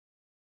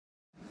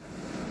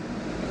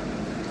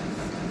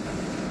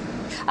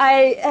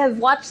I have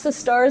watched the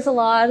stars a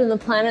lot and the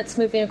planets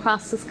moving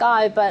across the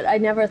sky, but I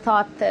never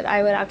thought that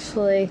I would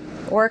actually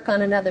work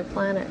on another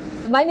planet.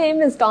 My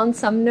name is Dawn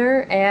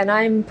Sumner, and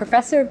I'm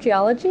professor of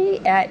geology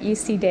at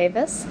UC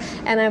Davis,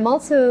 and I'm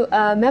also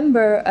a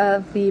member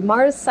of the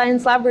Mars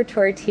Science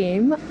Laboratory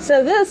team.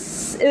 So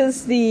this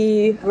is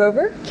the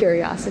rover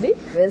Curiosity.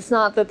 It's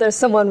not that there's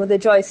someone with a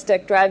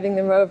joystick driving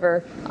the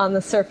rover on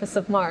the surface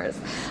of Mars.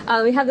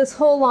 We have this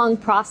whole long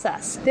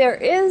process. There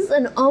is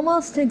an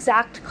almost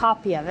exact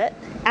copy of it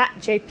at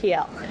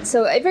JPL.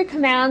 So every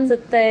command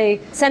that they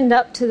send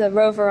up to the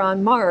rover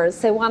on Mars,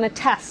 they want to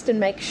test and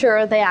make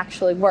sure they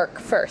actually work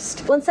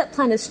first. Once that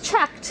plan is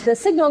checked, the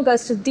signal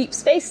goes to the Deep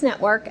Space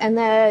Network, and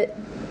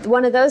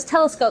one of those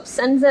telescopes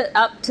sends it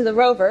up to the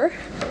rover,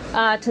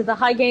 to the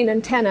high-gain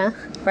antenna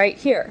right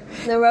here.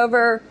 The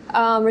rover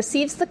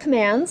receives the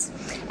commands,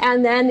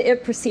 and then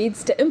it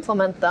proceeds to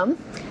implement them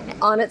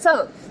on its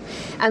own.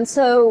 And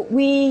so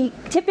we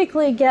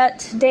typically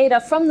get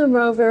data from the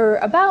rover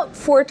about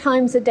 4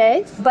 times a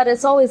day, but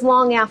it's always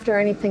long after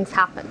anything's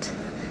happened.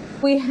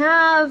 We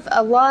have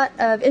a lot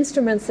of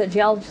instruments that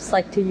geologists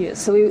like to use,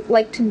 so we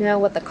like to know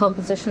what the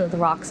composition of the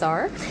rocks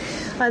are.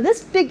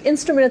 This big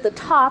instrument at the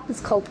top is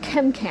called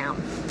ChemCam,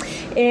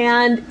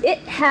 and it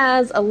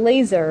has a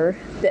laser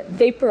that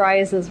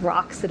vaporizes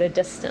rocks at a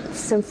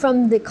distance. And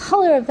from the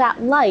color of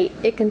that light,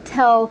 it can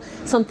tell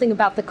something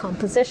about the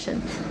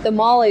composition. The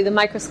MOLI, the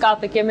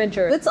microscopic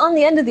imager, it's on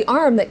the end of the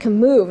arm that can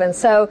move, and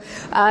so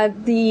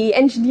the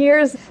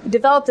engineers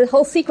developed a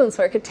whole sequence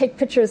where it could take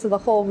pictures of the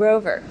whole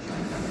rover.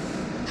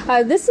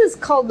 This is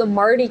called the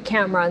MARDI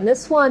camera, and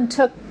this one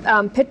took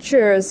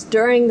pictures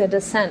during the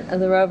descent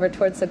of the rover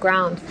towards the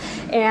ground.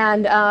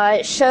 And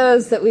it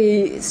shows that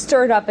we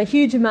stirred up a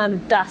huge amount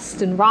of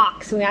dust and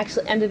rocks, and we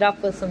actually ended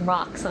up with some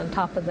rocks on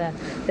top of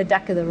the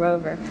deck of the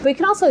rover. We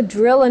can also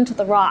drill into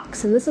the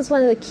rocks, and this is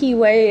one of the key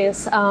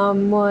ways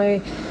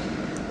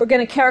we're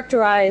going to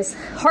characterize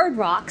hard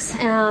rocks,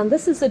 and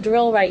this is a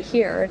drill right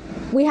here.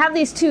 We have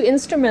these 2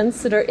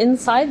 instruments that are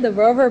inside the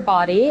rover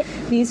body.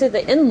 These are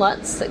the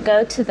inlets that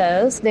go to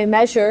those. They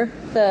measure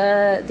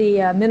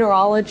the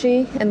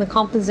mineralogy and the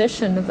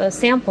composition of the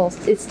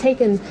samples. It's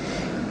taken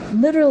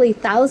literally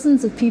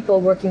thousands of people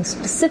working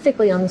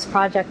specifically on this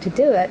project to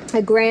do it.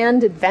 A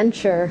grand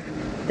adventure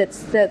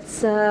that's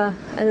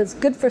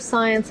good for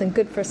science and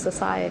good for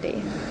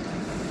society.